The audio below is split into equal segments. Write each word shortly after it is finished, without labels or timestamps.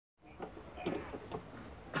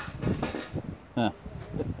Huh.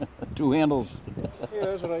 Two handles. Yeah,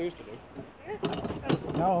 that's what I used to do.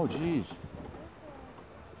 Oh, geez.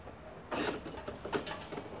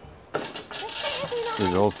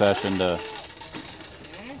 These are old-fashioned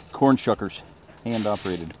corn shuckers,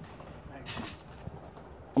 hand-operated.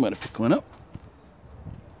 I'm gonna pick one up.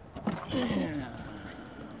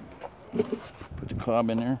 Put the cob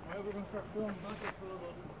in there,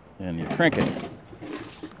 and you crank it.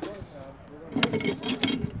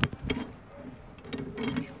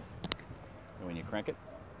 When you crank it,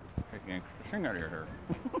 yank the string out of your hair.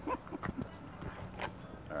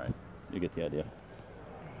 All right, you get the idea.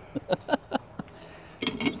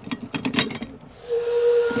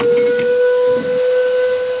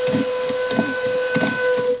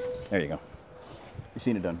 There you go. You've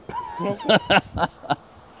seen it done.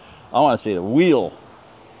 I want to see the wheel.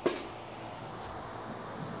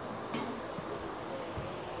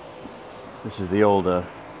 This is the old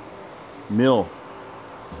mill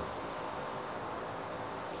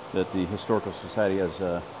that the Historical Society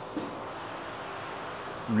has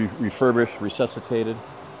refurbished, resuscitated.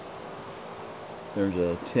 There's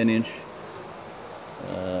a 10-inch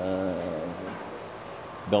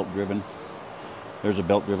belt-driven. There's a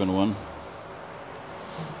belt-driven one.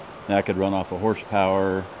 That could run off a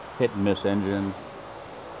horsepower, hit-and-miss engine.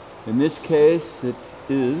 In this case, it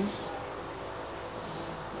is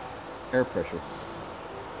air pressure.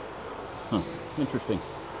 Huh, interesting.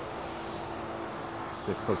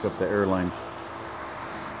 Let's hook up the air lines.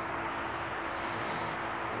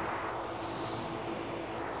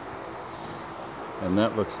 And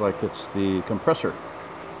that looks like it's the compressor.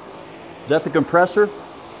 Is that the compressor?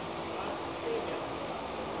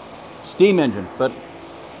 Steam engine, but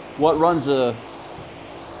what runs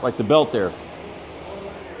like the belt there?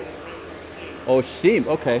 Oh, it's steam.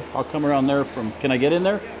 Okay, I'll come around there from. Can I get in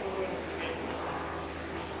there?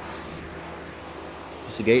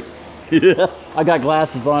 Just a gate. I got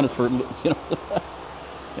glasses on. It's for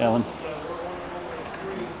Alan.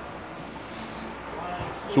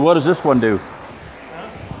 So what does this one do?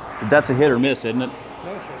 That's a hit or miss, isn't it? No,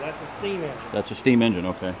 sir, that's a steam engine. That's a steam engine.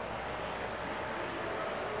 Okay.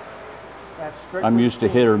 That's strictly I'm used to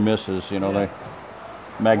steam. hit or misses, you know, Yeah.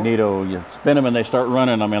 Magneto, you spin them and they start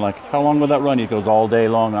running. I mean, like, how long will that run? He goes all day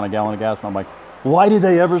long on a gallon of gas. And I'm like, why did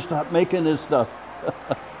they ever stop making this stuff?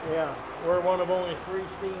 Yeah, we're one of only 3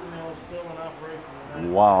 steam mills still in operation today.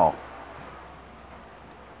 Wow.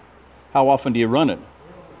 How often do you run it?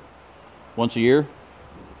 Once a year?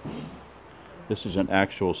 This is an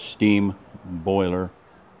actual steam boiler.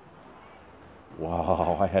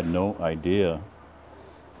 Wow, I had no idea.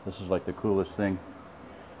 This is like the coolest thing.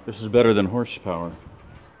 This is better than horsepower.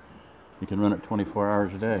 You can run it 24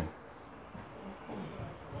 hours a day.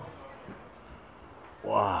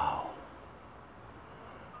 Wow.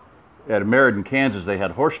 At Meriden, Kansas, they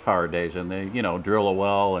had horsepower days, and they, you know, drill a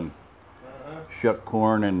well and shuck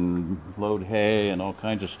corn and load hay and all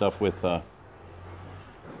kinds of stuff with,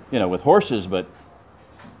 you know, with horses. But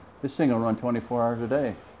this thing will run 24 hours a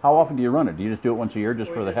day. How often do you run it? Do you just do it once a year,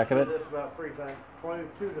 just for the heck of it? We do this about 3 times,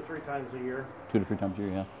 2 to 3 times a year. 2 to 3 times a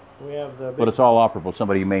year, yeah. We have the. But it's all operable.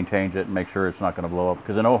 Somebody maintains it and makes sure it's not going to blow up.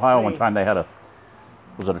 Because in Ohio, one time they had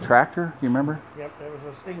was it a tractor? You remember? Yep, it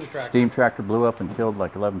was a steam tractor. Steam tractor blew up and killed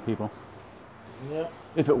like 11 people. Yep.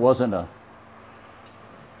 If it wasn't a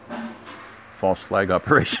false flag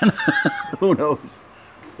operation, who knows?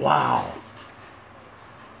 Wow.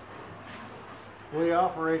 We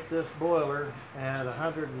operate this boiler at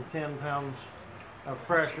 110 pounds of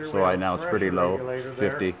pressure. So We right have now a it's pretty pressure low. regulator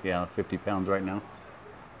there. 50, yeah, 50 pounds right now.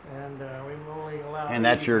 And we only allow. And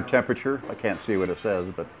that's 80 your pounds. temperature? I can't see what it says,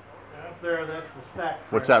 but Up there, that's the stack.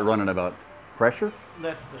 what's pressure. that running about? Pressure?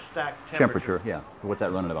 That's the stack Temperature, yeah. What's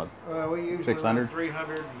that running about? We usually 600? run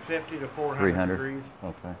 350 to 400 300? degrees.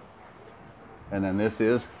 Okay. And then this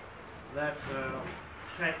is? That's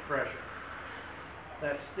tank pressure.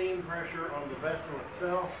 That's steam pressure on the vessel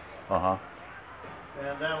itself, Uh-huh.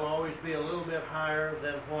 and that'll always be a little bit higher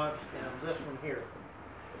than what's in this one here.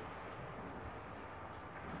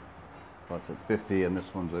 What's it, 50, and this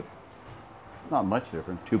one's at, not much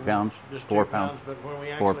different, 2 pounds, Just 4 2 pounds. But when we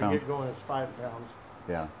 4 actually pounds. get going, it's 5 pounds.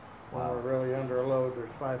 Yeah. When Wow. we're really under a load, there's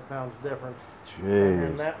 5 pounds difference.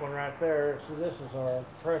 And Jeez. that one right there, so this is our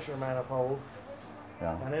pressure manifold,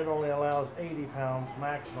 Yeah. and it only allows 80 pounds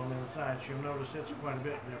maximum inside. So you'll notice it's quite a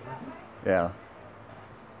bit different. Yeah.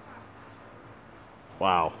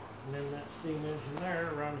 Wow. And then that steam engine there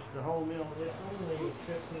runs the whole mill. It's only a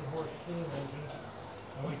 15 horse steam engine.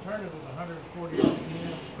 And we turn it with 140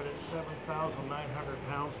 RPM, but it's 7,900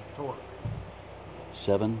 pounds of torque.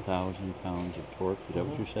 7,000 pounds of torque, is that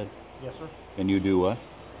what you said? Yes, sir. And you do what?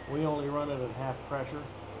 We only run it at half pressure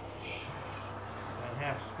and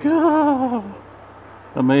half speed. God.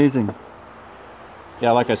 Amazing.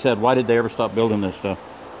 Yeah, like I said, why did they ever stop building this stuff?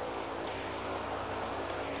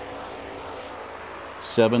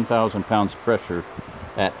 7,000 pounds pressure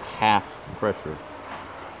at half pressure.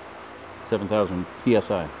 7,000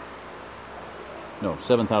 psi. No,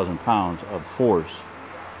 7,000 pounds of force.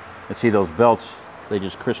 And see those belts, they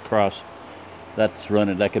just crisscross. That's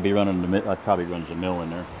running, that could be running, that probably runs a mill in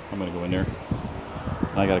there. I'm gonna go in there.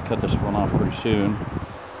 I gotta cut this one off pretty soon.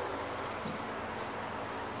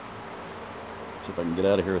 See if I can get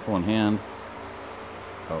out of here with one hand.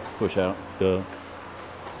 Oh, push out, duh.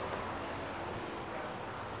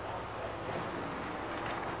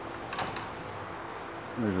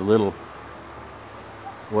 There's a little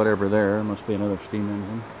whatever there. Must be another steam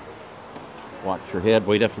engine. Watch your head.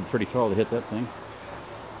 We'd have to be pretty tall to hit that thing.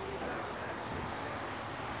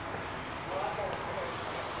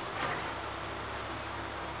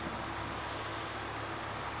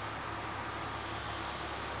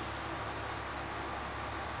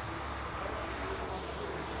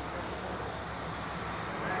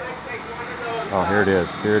 Oh, here it is.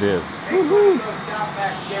 Here it is. Stop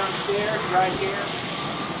back downstairs, right here.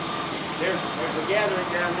 There's a gathering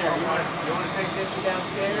down there. You want to take this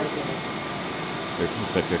downstairs?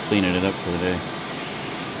 Looks like they're cleaning it up for the day.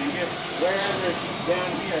 And just wherever it's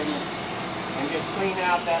down here, and just clean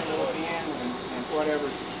out that little end and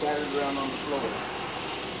whatever's scattered around on the floor.